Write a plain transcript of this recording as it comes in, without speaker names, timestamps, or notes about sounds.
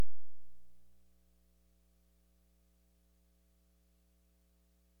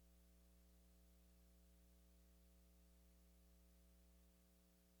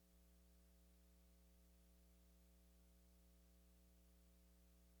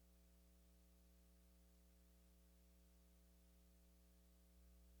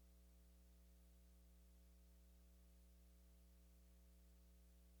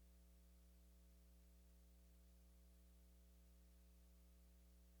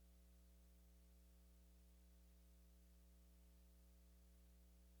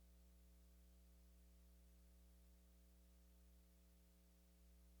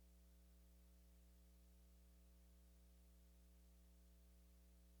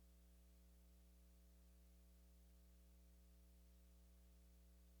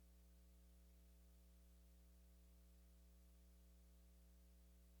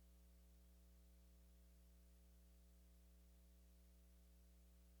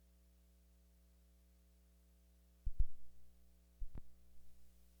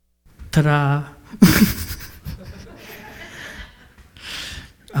Ta-da!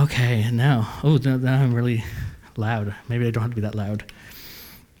 Okay, now I'm really loud. Maybe I don't have to be that loud.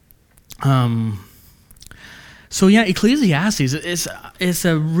 So yeah, Ecclesiastes is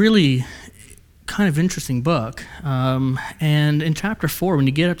a really kind of interesting book. And in chapter 4, when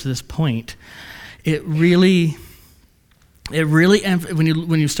you get up to this point, we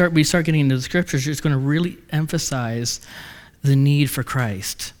start getting into the scriptures, it's going to really emphasize the need for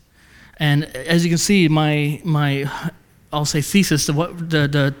Christ. And as you can see, my I'll say thesis, what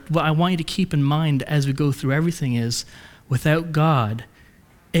I want you to keep in mind as we go through everything is, without God,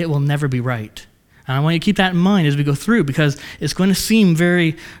 it will never be right. And I want you to keep that in mind as we go through, because it's going to seem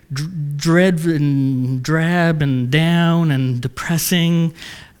very dread and drab and down and depressing,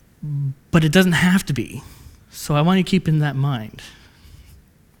 but it doesn't have to be. So I want you to keep in that mind.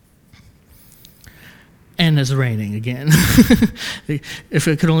 And it's raining again. If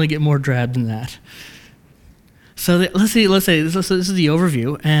it could only get more drab than that. So let's say this is the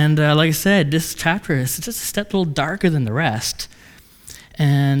overview. And like I said, this chapter is just a step a little darker than the rest.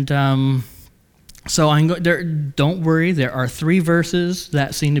 And so don't worry, there are 3 verses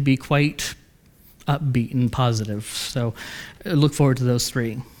that seem to be quite upbeat and positive. So look forward to those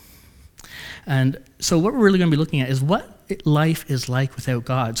 3. And so what we're really going to be looking at is what life is like without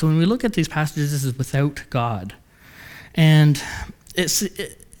God. So when we look at these passages, this is without God. And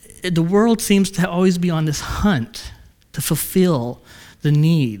the world seems to always be on this hunt to fulfill the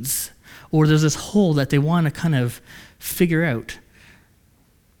needs, or there's this hole that they want to kind of figure out.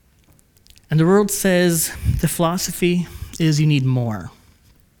 And the world says the philosophy is you need more.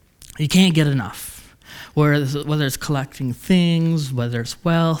 You can't get enough. Whether it's collecting things, whether it's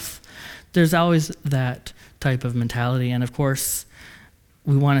wealth, there's always that type of mentality. And of course,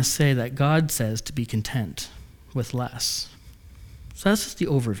 we want to say that God says to be content with less. So that's just the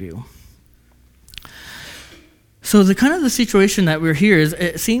overview. So the kind of the situation that we're here is,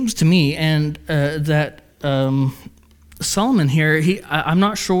 it seems to me, and that Solomon here, I'm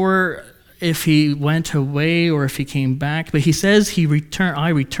not sure if he went away or if he came back, but he says I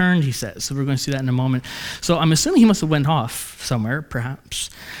returned, he says. So we're going to see that in a moment. So I'm assuming he must have went off somewhere, perhaps.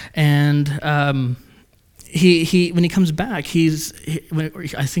 And he when he comes back, I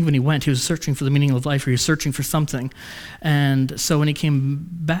think when he went, he was searching for the meaning of life, or he was searching for something. And so when he came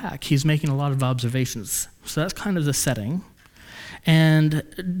back, he's making a lot of observations. So that's kind of the setting. And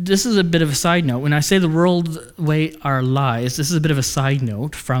this is a bit of a side note. When I say the world way are lies, this is a bit of a side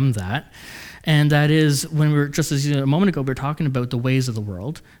note from that. And that is, when just as a moment ago, we were talking about the ways of the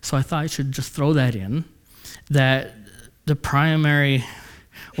world. So I thought I should just throw that in, that the primary,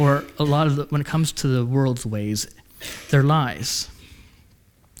 or a lot of when it comes to the world's ways, they're lies.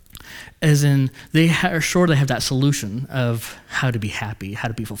 As in, they are sure they have that solution of how to be happy, how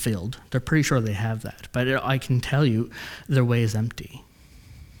to be fulfilled. They're pretty sure they have that. But I can tell you, their way is empty.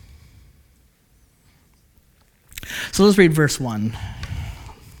 So let's read verse 1.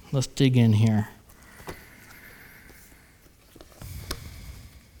 Let's dig in here.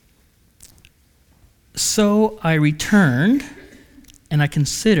 So I returned, and I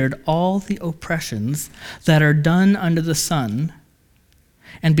considered all the oppressions that are done under the sun,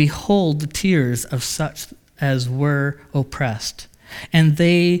 and behold the tears of such as were oppressed, and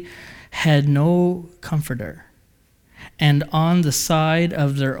they had no comforter. And on the side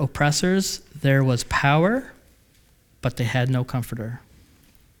of their oppressors there was power, but they had no comforter.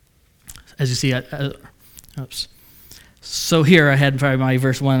 As you see, So here I had my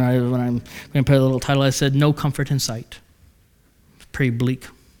verse 1, when I'm going to put a little title, I said, no comfort in sight. It's pretty bleak.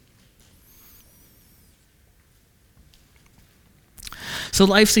 So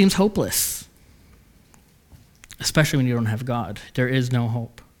life seems hopeless, especially when you don't have God. There is no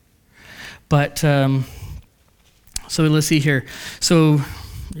hope. But, so let's see here. So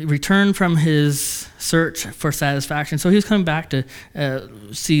he returned from his search for satisfaction. So he was coming back to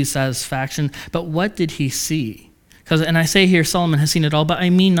see satisfaction. But what did he see? And I say here Solomon has seen it all, but I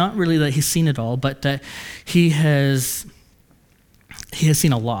mean not really that he's seen it all, but that he has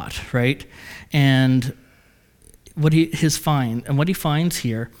seen a lot, right? And what he finds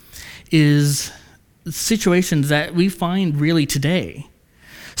here is situations that we find really today.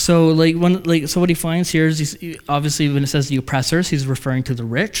 So what he finds here is, obviously when it says the oppressors, he's referring to the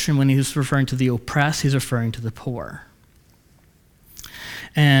rich, and when he's referring to the oppressed, he's referring to the poor.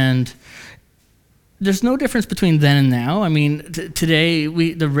 And there's no difference between then and now. I mean, today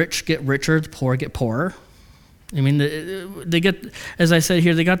the rich get richer, the poor get poorer. I mean, they get, as I said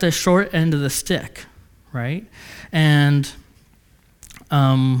here, they got the short end of the stick, right? And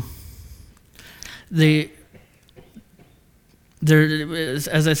there is,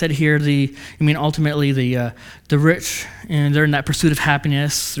 as I said here, ultimately the rich, and they're in that pursuit of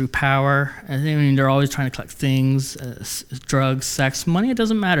happiness through power. They're always trying to collect things, drugs, sex, money. It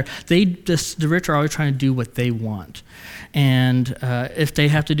doesn't matter. The rich are always trying to do what they want, and if they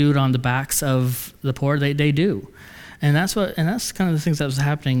have to do it on the backs of the poor, they do, and that's kind of the things that was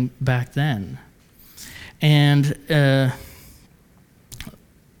happening back then, And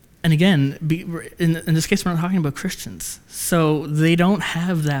again, in this case, we're not talking about Christians. So they don't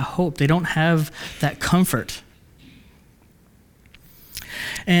have that hope. They don't have that comfort.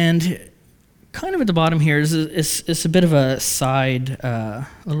 And kind of at the bottom here is a bit of a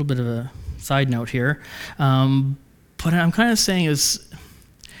little bit of a side note here. But I'm kind of saying is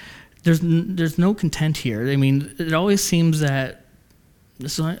there's no content here. I mean, it always seems that,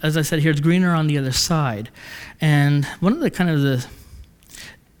 as I said here, it's greener on the other side. And one of the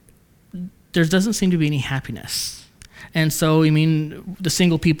there doesn't seem to be any happiness. And so, the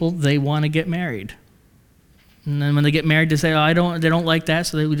single people, they want to get married. And then when they get married, they say, they don't like that,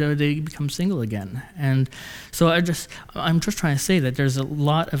 so they become single again. And so I'm just trying to say that there's a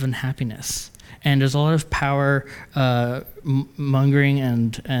lot of unhappiness. And there's a lot of power mongering,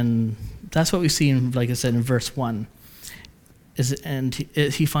 and that's what we see in, like I said, in verse 1.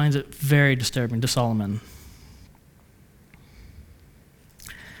 He finds it very disturbing to Solomon.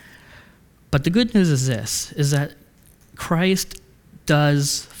 But the good news is that Christ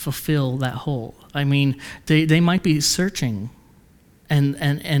does fulfill that hole. They might be searching,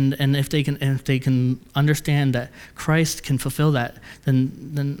 and if they can understand that Christ can fulfill that,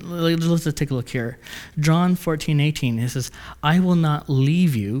 then let's take a look here. John 14:18, it says, "I will not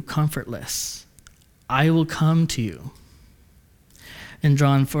leave you comfortless. I will come to you." In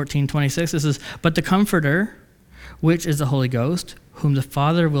John 14:26, it says, "But the Comforter, which is the Holy Ghost, whom the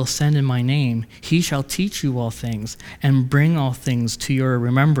Father will send in my name, he shall teach you all things, and bring all things to your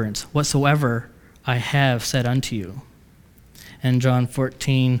remembrance, whatsoever I have said unto you." And John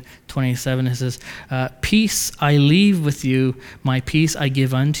 14:27, it says, "Peace I leave with you, my peace I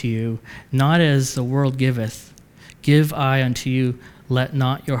give unto you, not as the world giveth, give I unto you, let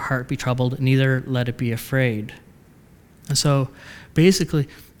not your heart be troubled, neither let it be afraid." And so, basically,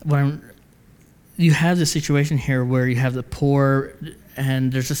 you have this situation here where you have the poor,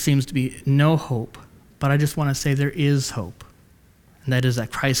 and there just seems to be no hope. But I just want to say there is hope. And that is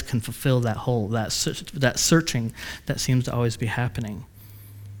that Christ can fulfill that hole, that searching that seems to always be happening.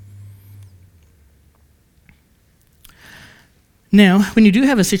 Now, when you do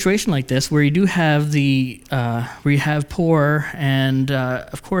have a situation like this, where you do have where you have poor, and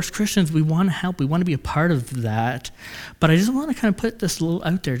of course Christians, we want to help, we want to be a part of that. But I just want to kind of put this a little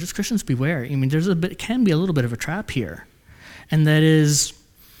out there. Just Christians beware. It can be a little bit of a trap here, and that is,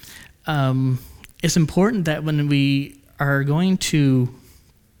 it's important that when we are going to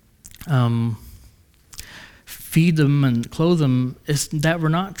feed them and clothe them, is that we're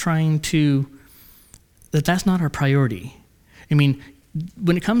not trying to. That's not our priority. When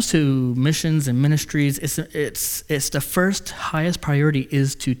it comes to missions and ministries, it's the first highest priority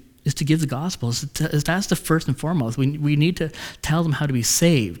is to give the gospel. That's the first and foremost. We need to tell them how to be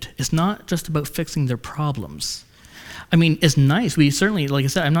saved. It's not just about fixing their problems. It's nice. We certainly, like I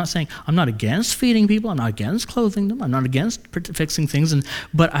said, I'm not against feeding people. I'm not against clothing them. I'm not against fixing things.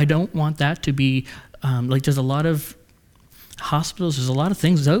 But I don't want that to be there's a lot of hospitals. There's a lot of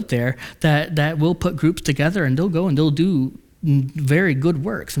things out there that will put groups together, and they'll go and they'll do very good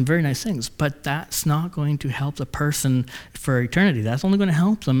works and very nice things, but that's not going to help the person for eternity. That's only going to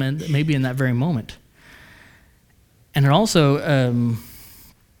help them, and maybe in that very moment. And it also,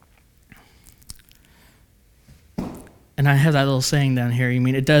 and I have that little saying down here.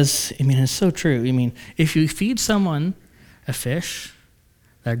 It's so true. If you feed someone a fish,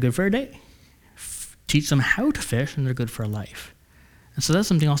 they're good for a day. Teach them how to fish, and they're good for a life. And so that's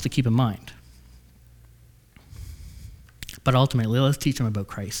something else to keep in mind. But ultimately, let's teach them about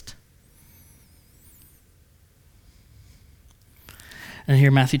Christ. And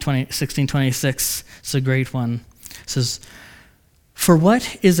here, Matthew 16:26, it's a great one. It says, "For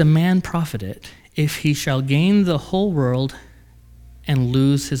what is a man profited if he shall gain the whole world and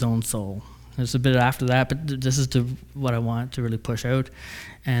lose his own soul?" There's a bit after that, but this is what I want to really push out.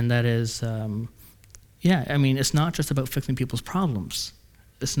 And that is, it's not just about fixing people's problems.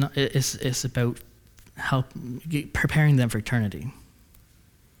 It's about preparing them for eternity.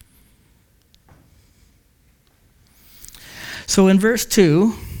 So in verse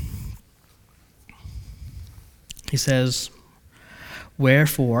 2, he says,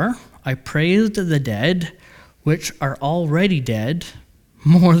 "Wherefore I praised the dead, which are already dead,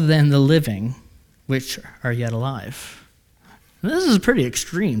 more than the living, which are yet alive." And this is pretty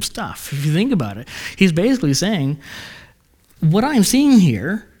extreme stuff, if you think about it. He's basically saying, what I'm seeing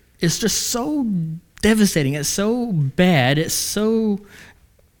here is just so devastating. It's so bad. It's so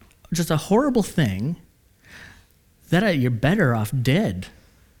just a horrible thing that you're better off dead.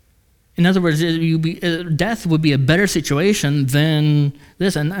 In other words, death would be a better situation than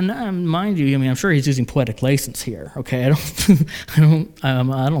this. And mind you, I mean, I'm sure he's using poetic license here. Okay, I don't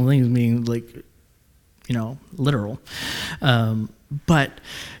think he's being like, literal. But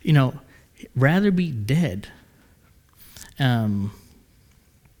rather be dead. And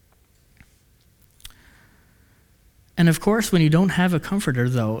of course, when you don't have a comforter,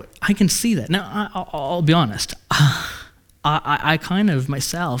 though, I can see that. Now, I'll be honest. I kind of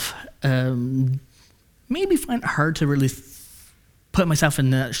myself maybe find it hard to really put myself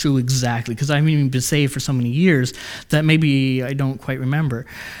in that shoe exactly, because I've even been saved for so many years that maybe I don't quite remember.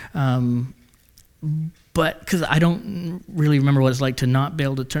 But because I don't really remember what it's like to not be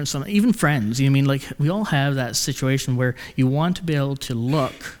able to turn someone, even friends, we all have that situation where you want to be able to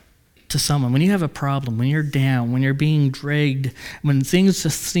look to someone. When you have a problem, when you're down, when you're being dragged, when things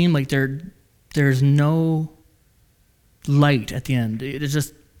just seem like there's no light at the end. It's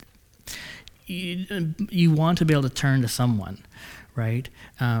just, you want to be able to turn to someone, right?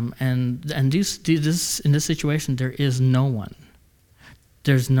 And in this situation, there is no one.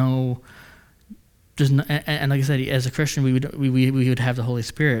 There's no, and like I said, as a Christian, we would have the Holy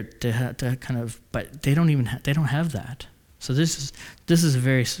Spirit to kind of, but they don't have that. So this is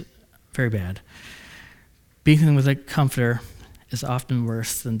very, very bad. Being with a comforter is often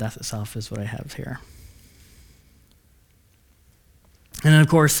worse than death itself, is what I have here. And then, of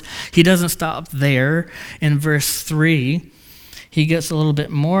course, he doesn't stop there. In verse 3, he gets a little bit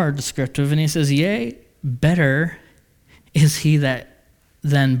more descriptive, and he says, "Yea, better is he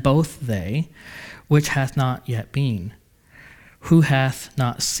than both they, which hath not yet been, who hath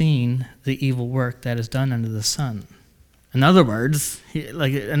not seen the evil work that is done under the sun." In other words,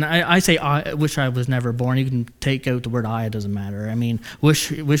 I say I wish I was never born. You can take out the word I, it doesn't matter. I mean, wish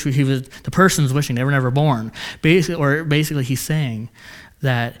he was, the person's wishing they were never born. Basically he's saying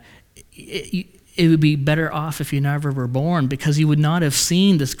that it would be better off if you never were born, because you would not have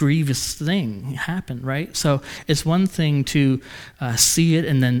seen this grievous thing happen, right? So it's one thing to see it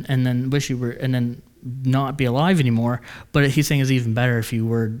and then wish you were, and then not be alive anymore. But he's saying it's even better if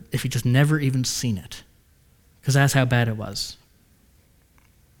you just never even seen it. Because that's how bad it was.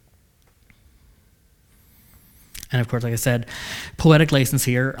 And of course, like I said, poetic license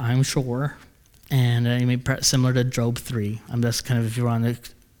here, I'm sure. And similar to Job 3. I'm just kind of, if you want to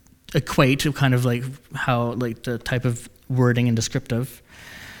equate to kind of like how, like the type of wording and descriptive,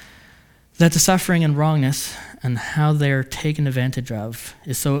 that the suffering and wrongness and how they're taken advantage of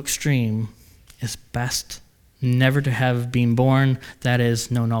is so extreme, it's best never to have been born, that is,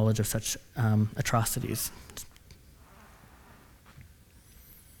 no knowledge of such atrocities.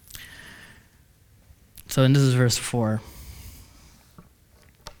 So, and this is verse 4.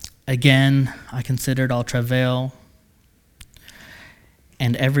 "Again, I considered all travail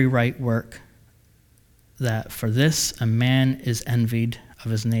and every right work, that for this a man is envied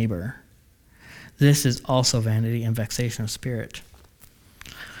of his neighbor. This is also vanity and vexation of spirit."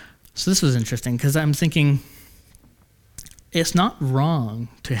 So this was interesting, because I'm thinking, it's not wrong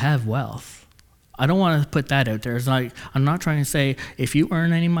to have wealth. I don't want to put that out there. It's like, I'm not trying to say, if you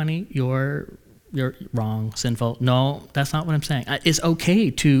earn any money, you're wrong, sinful. No, that's not what I'm saying. It's okay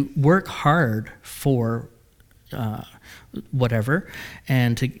to work hard for whatever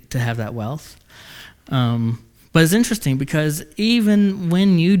and to have that wealth. But it's interesting, because even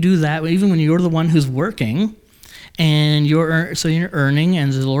when you do that, even when you're the one who's working and you're earning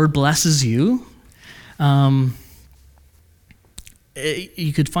and the Lord blesses you,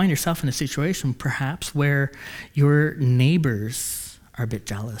 you could find yourself in a situation perhaps where your neighbors are a bit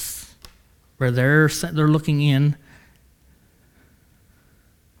jealous, where they're looking in.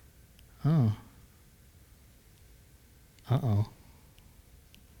 Oh. Uh-oh.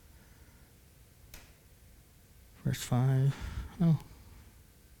 Verse 5. Oh.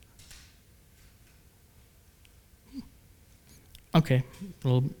 Okay.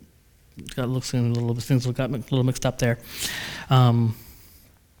 Things got a little mixed up there.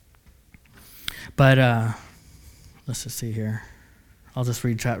 But let's just see here. I'll just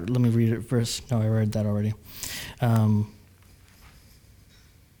read chapter. Let me read it first. No, I read that already.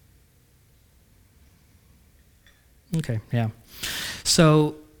 Okay, yeah.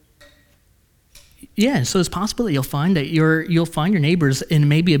 So it's possible that you'll find your neighbors in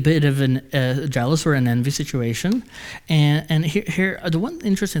maybe a bit of a jealous or an envy situation. And here the one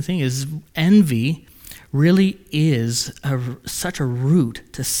interesting thing is, envy really is such a root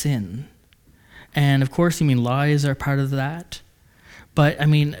to sin. And of course, lies are part of that. But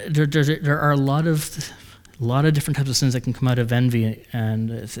there are a lot of different types of sins that can come out of envy,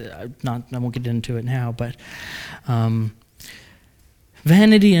 and I won't get into it now. But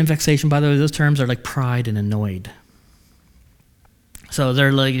vanity and vexation, by the way, those terms are like pride and annoyed. So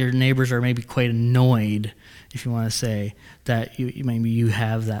they're like your neighbors are maybe quite annoyed, if you want to say, that you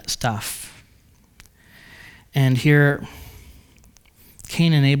have that stuff. And here,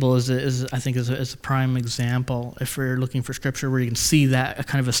 Cain and Abel is a prime example, if we're looking for scripture where you can see that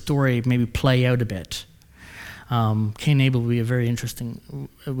kind of a story maybe play out a bit. Cain and Abel would be it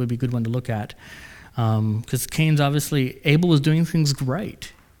would be a good one to look at. Because Abel was doing things right.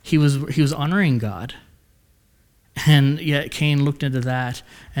 He was honoring God. And yet Cain looked into that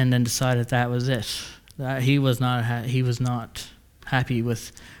and then decided that was it. That he was not happy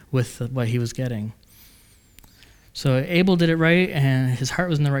with what he was getting. So Abel did it right, and his heart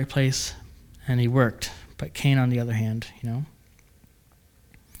was in the right place, and he worked. But Cain, on the other hand,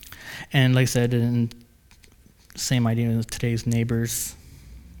 And like I said, and same idea with today's neighbors.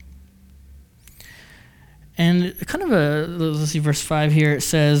 And kind of let's see verse 5 here, it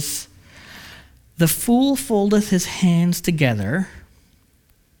says, "The fool foldeth his hands together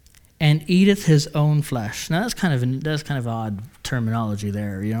and eateth his own flesh." Now that's kind of odd terminology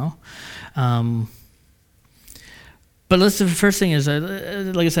there, But the first thing is,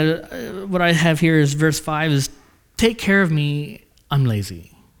 like I said, what I have here is verse 5 is, "Take care of me, I'm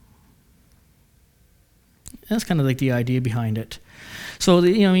lazy." That's kind of like the idea behind it. So,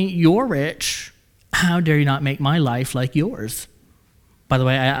 you're rich. How dare you not make my life like yours? By the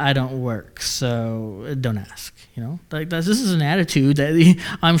way, I don't work, so don't ask. This is an attitude that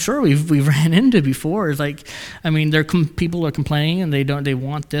I'm sure we've ran into before. It's like, people are complaining and they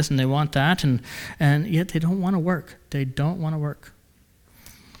want this and they want that, and yet they don't want to work. They don't want to work.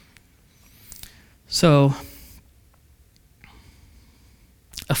 So,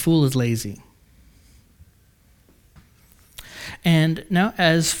 a fool is lazy. And now,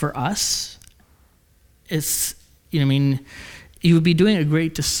 as for us, it's you would be doing a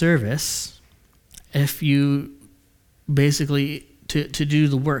great disservice if you basically to do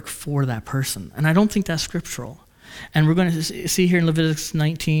the work for that person. And I don't think that's scriptural. And we're going to see here in Leviticus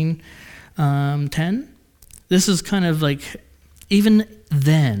 19:10, this is kind of like, even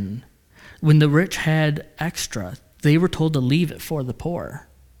then, when the rich had extra, they were told to leave it for the poor.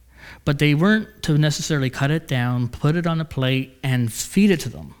 But they weren't to necessarily cut it down, put it on a plate, and feed it to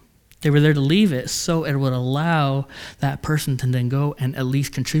them. They were there to leave it so it would allow that person to then go and at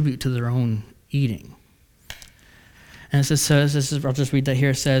least contribute to their own eating. And it says, I'll just read that here.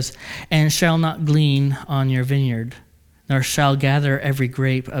 It says, "And shall not glean on your vineyard, nor shall gather every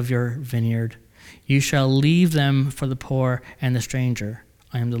grape of your vineyard. You shall leave them for the poor and the stranger.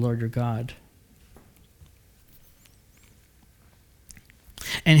 I am the Lord your God."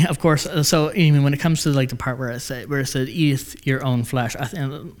 And of course, so when it comes to like the part where it said "eat your own flesh,"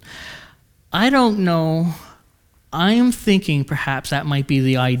 I don't know. I am thinking perhaps that might be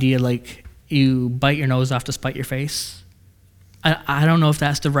the idea, like you bite your nose off to spite your face. I don't know if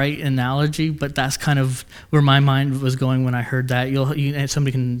that's the right analogy, but that's kind of where my mind was going when I heard that.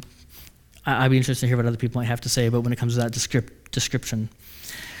 Somebody can. I'd be interested to hear what other people might have to say about when it comes to that description.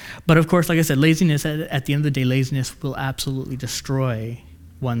 But of course, like I said, laziness, at the end of the day, laziness will absolutely destroy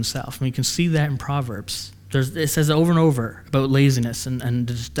oneself. And we can see that in Proverbs. It says over and over about laziness and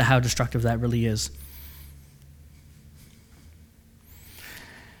how destructive that really is.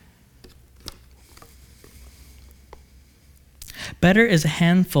 Better is a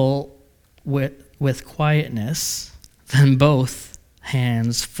handful with quietness than both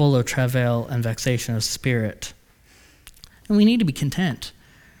hands full of travail and vexation of spirit. And we need to be content.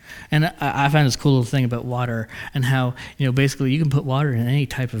 And I find this cool little thing about water and how, basically you can put water in any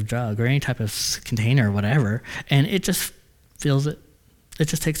type of jug or any type of container or whatever, and it just fills it. It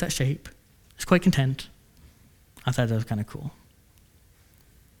just takes that shape. It's quite content. I thought that was kind of cool.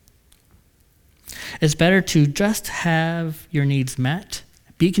 It's better to just have your needs met,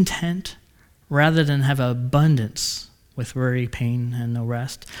 be content, rather than have abundance with worry, pain, and no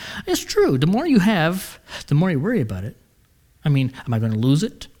rest. It's true. The more you have, the more you worry about it. Am I going to lose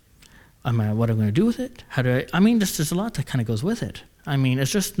it? What am I going to do with it? There's a lot that kind of goes with it.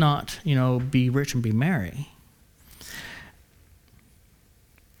 It's just not, be rich and be merry.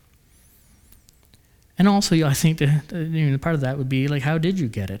 And also, I think the part of that would be like, how did you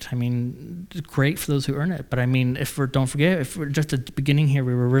get it? I mean, it's great for those who earn it, but I mean, don't forget, if we're just at the beginning here,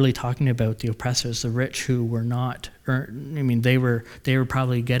 we were really talking about the oppressors, the rich who were not earned. I mean, they were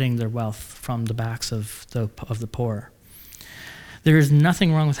probably getting their wealth from the backs of the poor. There is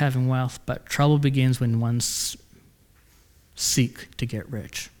nothing wrong with having wealth, but trouble begins when one seek to get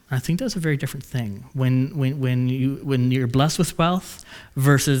rich. I think that's a very different thing. When you're blessed with wealth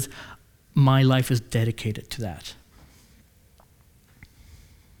versus my life is dedicated to that.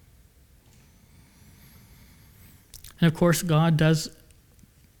 And of course, God does.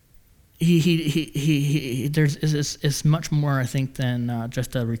 There's much more, I think, than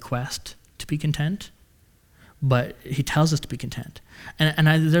just a request to be content. But he tells us to be content, and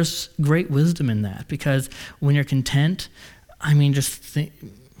there's great wisdom in that, because when you're content, I mean, just think.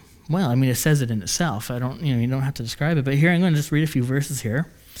 Well, I mean, it says it in itself. You don't have to describe it. But here, I'm going to just read a few verses here.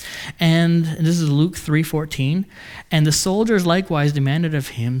 And this is Luke 3:14. And the soldiers likewise demanded of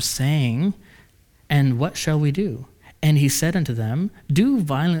him, saying, "And what shall we do?" And he said unto them, "Do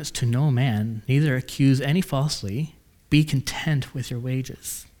violence to no man, neither accuse any falsely. Be content with your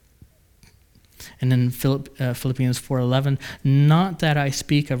wages." And then Philippians 4:11, "Not that I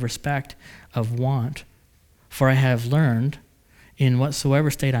speak of respect of want, for I have learned in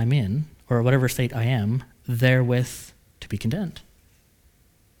whatsoever state I'm in, or whatever state I am, therewith to be content."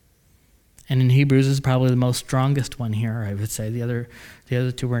 And in Hebrews is probably the most strongest one here, I would say. The other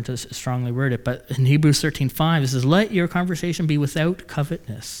two weren't as strongly worded. But in Hebrews 13:5, it says, "Let your conversation be without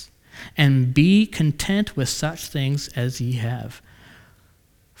covetousness, and be content with such things as ye have.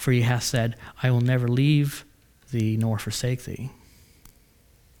 For he hath said, I will never leave thee nor forsake thee."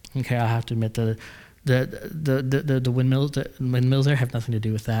 Okay, I have to admit the windmills there have nothing to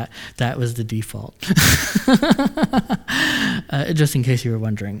do with that. That was the default. Just in case you were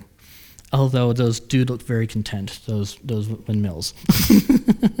wondering. Although those do look very content, those windmills.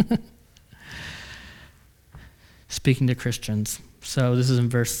 Speaking to Christians. So this is in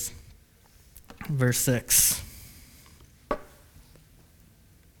verse 6.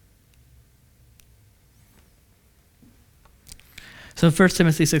 So 1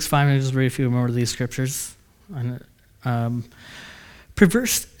 Timothy 6:5, I'll just read a few more of these scriptures.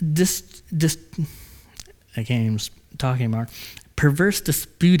 Perverse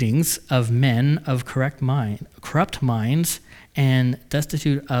disputings of men of corrupt minds, and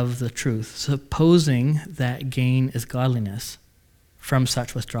destitute of the truth, supposing that gain is godliness. From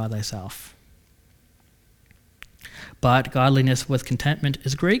such withdraw thyself. But godliness with contentment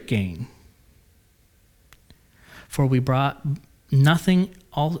is great gain. For we brought nothing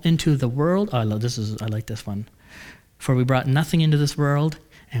all into the world. I like this one. For we brought nothing into this world,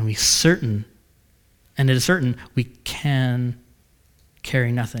 and it is certain we can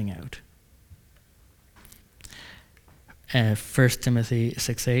carry nothing out. 1 Timothy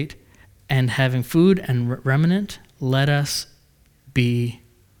 6:8, and having food and remnant, let us be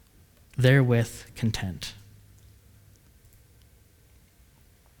therewith content.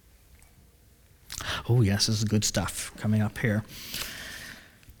 Oh yes, this is good stuff coming up here.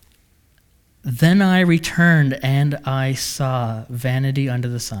 Then I returned, and I saw vanity under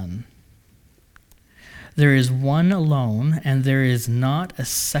the sun. There is one alone, and there is not a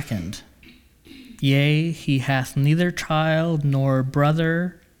second. Yea, he hath neither child nor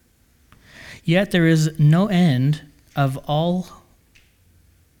brother. Yet there is no end of all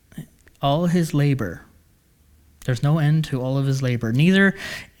his labor. There's no end to all of his labor. Neither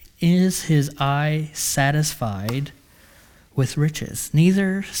is his eye satisfied with riches.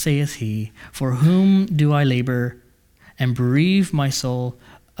 Neither saith he, for whom do I labor and bereave my soul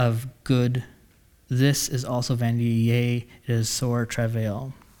of good? This is also vanity, yea, it is sore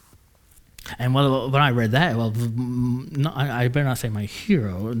travail. And when I read that, I better not say my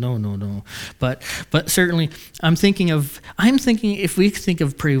hero. No. But certainly, I'm thinking if we think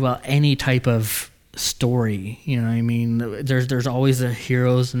of pretty well any type of story, you know what I mean? There's always the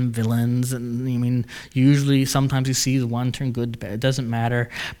heroes and villains, and I mean, usually sometimes you see the one turn good to bad. It doesn't matter.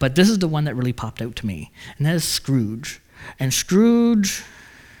 But this is the one that really popped out to me, and that is Scrooge. And Scrooge,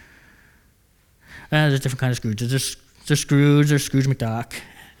 there's different kind of Scrooge. There's Scrooge, there's Scrooge McDuck,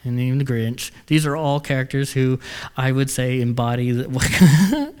 and even the Grinch. These are all characters who I would say embody what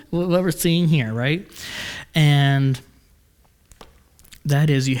we're seeing here, right? And that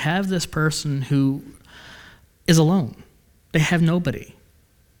is, you have this person who is alone. They have nobody.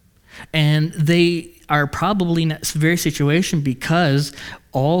 And they are probably in that very situation because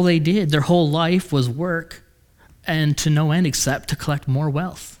all they did, their whole life was work and to no end except to collect more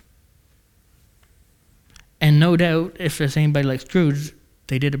wealth. And no doubt, if there's anybody like Scrooge,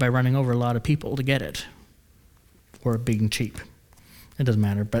 They did it by running over a lot of people to get it, or being cheap. It doesn't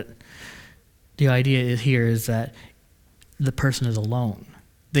matter, but the idea here is that the person is alone.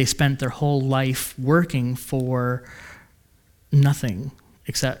 They spent their whole life working for nothing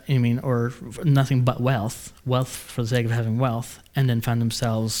or nothing but wealth for the sake of having wealth, and then found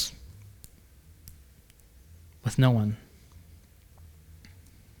themselves with no one.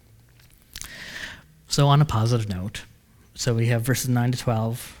 So on a positive note, so we have verses 9 to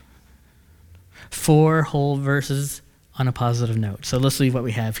 12, 4 whole verses on a positive note. So let's see what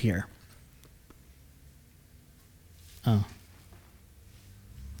we have here. Oh.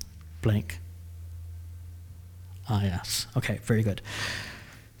 Blank. Ah, yes. Okay, very good.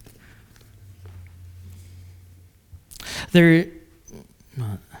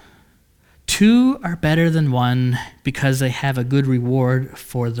 Two are better than one because they have a good reward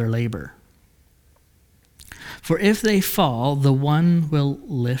for their labor. For if they fall, the one will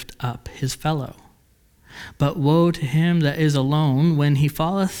lift up his fellow. But woe to him that is alone, when he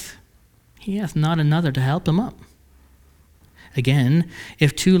falleth, he hath not another to help him up. Again,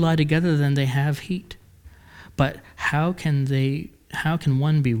 if two lie together, then they have heat. But how can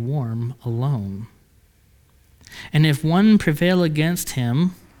one be warm alone? And if one prevail against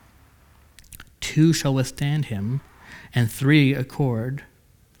him, two shall withstand him, and threefold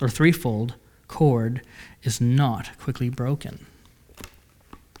cord is not quickly broken.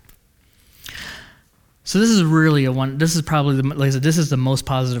 So this is really this is probably, like I said, this is the most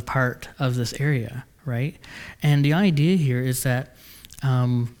positive part of this area, right? And the idea here is that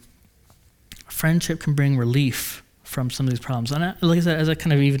friendship can bring relief from some of these problems. And like I said, as I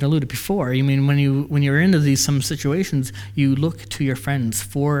kind of even alluded before, I mean, when you're into some situations, you look to your friends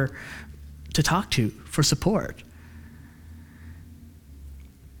to talk to, for support.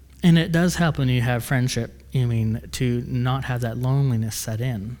 And it does help when you have friendship, to not have that loneliness set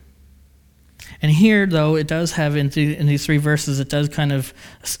in. And here, though, it does have, in these 3 verses, it does kind of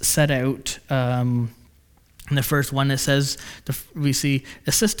set out, in the first one, it says, we see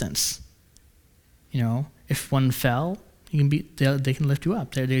assistance. If one fell, they can lift you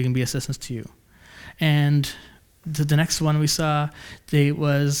up. They can be assistance to you. And the next one we saw, you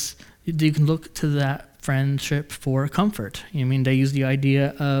can look to that friendship for comfort. They use the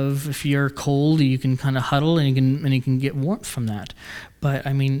idea of, if you're cold, you can kind of huddle and you can get warmth from that. But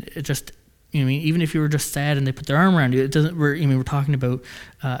it just, even if you were just sad and they put their arm around you, it doesn't. We're talking about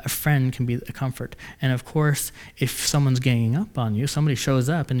a friend can be a comfort. And of course, if someone's ganging up on you, somebody shows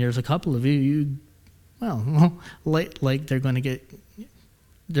up and there's a couple of you, like they're going to get.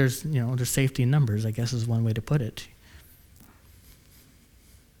 There's safety in numbers, I guess, is one way to put it.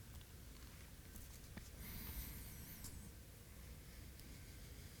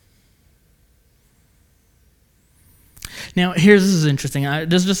 Now, this is interesting.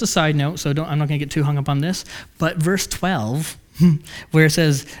 This is just a side note, so I'm not going to get too hung up on this. But verse 12, where it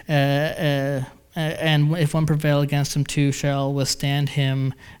says, and if one prevail against him, two shall withstand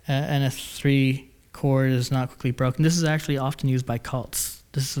him, and a 3 cord is not quickly broken. This is actually often used by cults.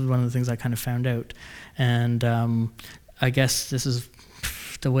 This is one of the things I kind of found out. And I guess this is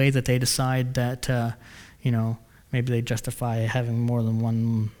the way that they decide that, maybe they justify having more than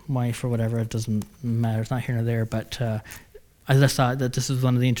one wife or whatever. It doesn't matter. It's not here nor there. But I just thought that this is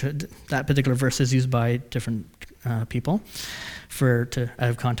one of that particular verse is used by different people out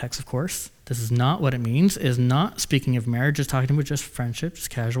of context, of course. This is not what it means. It is not speaking of marriage. It's talking about just friendship, just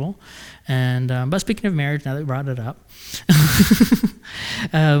casual. And but speaking of marriage, now that we brought it up,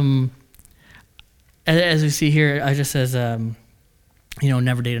 as we see here, I just says.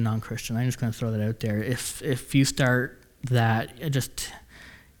 Never date a non-Christian. I'm just going to throw that out there. If you start that,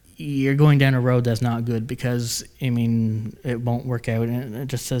 you're going down a road that's not good, because, it won't work out. And it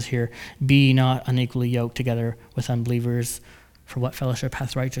just says here, be not unequally yoked together with unbelievers, for what fellowship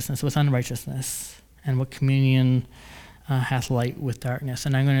hath righteousness with unrighteousness? And what communion hath light with darkness?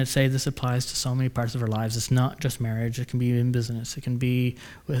 And I'm going to say this applies to so many parts of our lives. It's not just marriage. It can be in business. It can be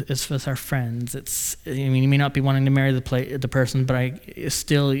with our friends. You may not be wanting to marry the person, but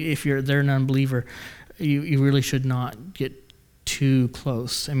still, if they're an unbeliever, you really should not get too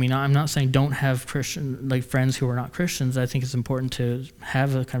close. I'm not saying don't have friends who are not Christians. I think it's important to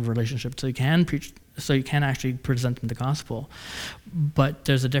have a kind of relationship so you can preach, so you can actually present them the gospel. But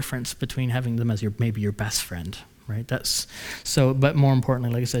there's a difference between having them as maybe your best friend. Right? But more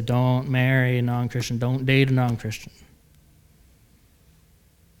importantly, like I said, don't marry a non-Christian. Don't date a non-Christian.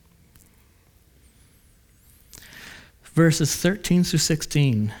 Verses 13 through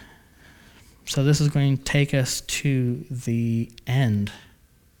 16. So this is going to take us to the end.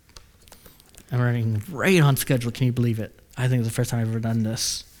 I'm running right on schedule. Can you believe it? I think it's the first time I've ever done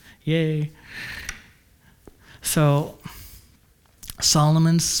this. Yay. So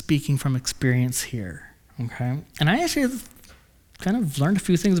Solomon's speaking from experience here, okay? And I actually kind of learned a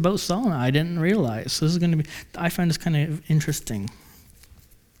few things about Solomon I didn't realize. So this is going to be, I find this kind of interesting.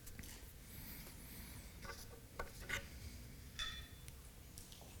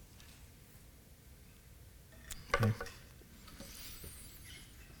 Okay.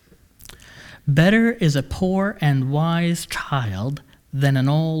 Better is a poor and wise child than an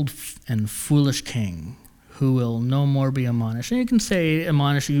old and foolish king who will no more be admonished. And you can say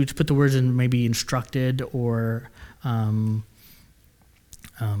admonished, you put the words in maybe instructed or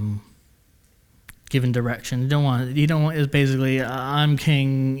given direction. You don't want, it's basically, I'm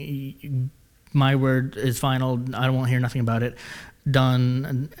king, my word is final, I don't want to hear nothing about it.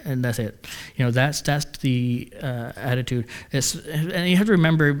 Done, and that's it. That's the attitude. And you have to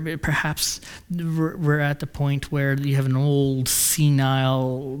remember, perhaps we're at the point where you have an old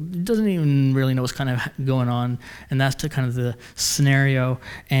senile, doesn't even really know what's kind of going on, and that's the scenario.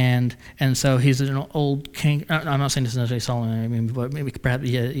 And so he's an old king. I'm not saying this is necessarily Solomon. I mean, but maybe perhaps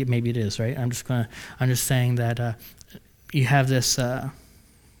maybe it is, right? I'm just saying that you have this.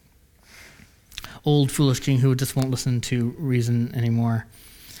 Old foolish king who just won't listen to reason anymore.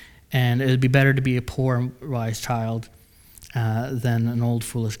 And it would be better to be a poor and wise child than an old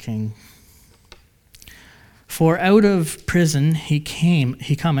foolish king. For out of prison he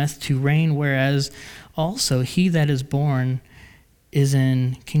cometh to reign, whereas also he that is born is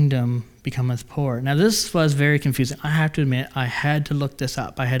in kingdom becometh poor. Now this was very confusing. I have to admit, I had to look this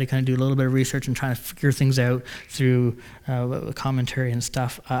up. I had to kind of do a little bit of research and try to figure things out through commentary and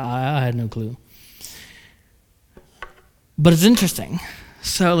stuff. I had no clue. But it's interesting.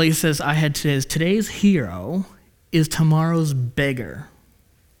 So like it says, today's hero is tomorrow's beggar.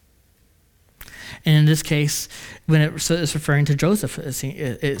 And in this case, when it's referring to Joseph,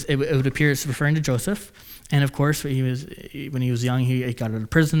 it would appear it's referring to Joseph. And of course, when he was young, he got out of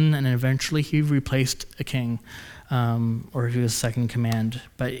prison, and then eventually he replaced a king, or he was second in command.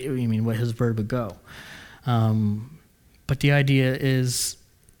 But what his word would go. But the idea is,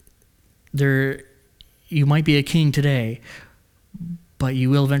 you might be a king today, but you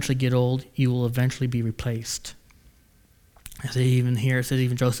will eventually get old. You will eventually be replaced. As even here, it says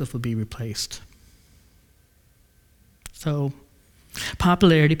even Joseph will be replaced. So,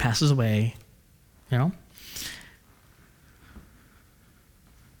 popularity passes away, Let's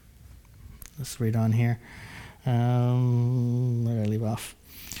read on here. Where did I leave off?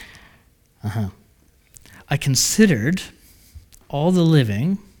 I considered all the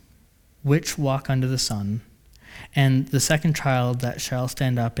living which walk under the sun, and the second child that shall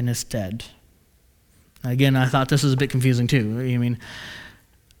stand up in his stead. Again, I thought this was a bit confusing too.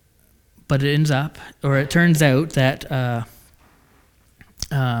 But it turns out that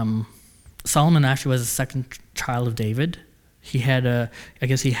Solomon actually was the second child of David. I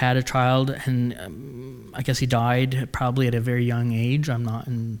guess he had a child, and I guess he died probably at a very young age. I'm not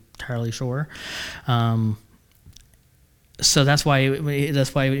entirely sure. So that's why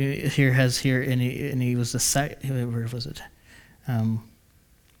here and he was the second. Where was it?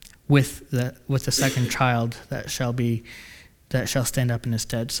 With the second child that shall stand up in his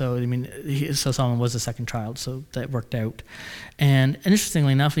stead. So so Solomon was the second child, so that worked out. And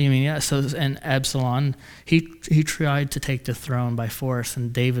interestingly enough, and Absalom, he tried to take the throne by force,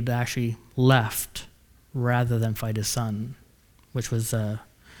 and David actually left rather than fight his son, which was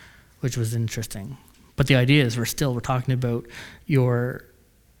interesting. But the idea is we're talking about you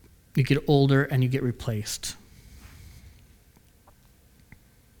get older and you get replaced.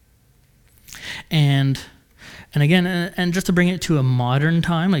 And again, and just to bring it to a modern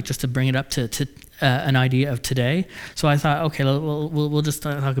time, like just to bring it up to an idea of today. So I thought, okay, we'll just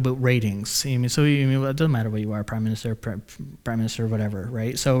talk about ratings. It doesn't matter what you are, prime minister, whatever,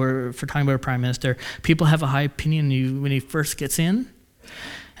 right? So if we're talking about a prime minister, people have a high opinion when he first gets in,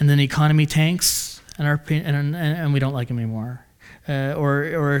 and then the economy tanks, and we don't like him anymore.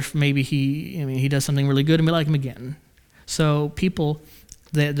 Or if maybe he does something really good and we like him again. So people,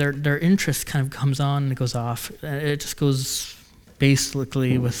 their interest kind of comes on and it goes off. It just goes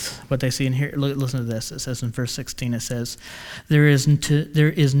basically with what they see in here. Listen to this. It says in verse 16, it says, there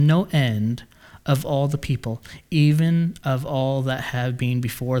is no end of all the people, even of all that have been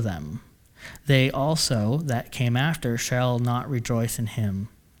before them. They also that came after shall not rejoice in him.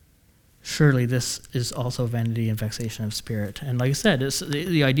 Surely this is also vanity and vexation of spirit. And like I said, it's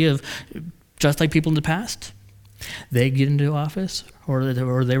the idea of, just like people in the past, they get into office, or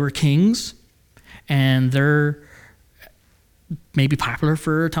they were kings, and they're maybe popular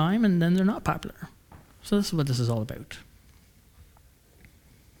for a time, and then they're not popular. So this is what this is all about.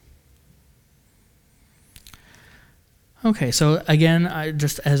 Okay, so again, I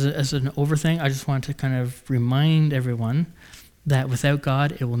just as an overthing, I just want to kind of remind everyone that without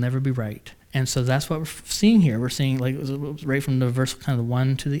God, it will never be right. And so that's what we're seeing here. We're seeing, like, right from the verse kind of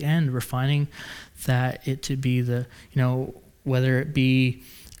 1 to the end, we're finding that it to be the, whether it be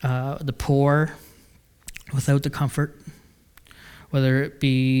the poor without the comfort, whether it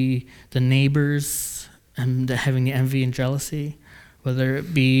be the neighbors and having the envy and jealousy, whether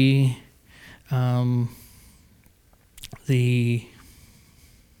it be the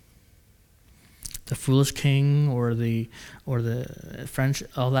foolish king or the French,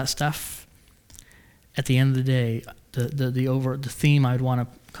 all that stuff. At the end of the day, the theme I'd want to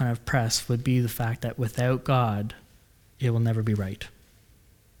kind of press would be the fact that without God, it will never be right.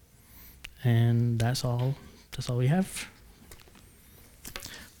 And that's all we have.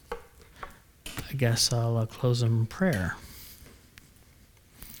 I guess I'll close in prayer.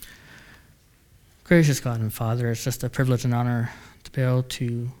 Gracious God and Father, it's just a privilege and honor to be able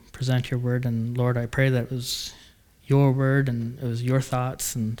to present your word. And Lord, I pray that it was your word and it was your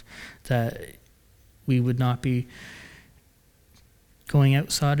thoughts, and that we would not be going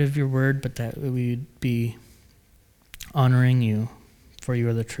outside of your word, but that we would be honoring you, for you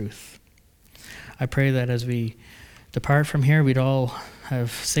are the truth. I pray that as we depart from here, we'd all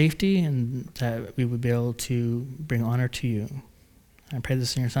have safety, and that we would be able to bring honor to you. I pray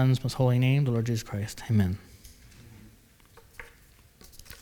this in your Son's most holy name, the Lord Jesus Christ. Amen.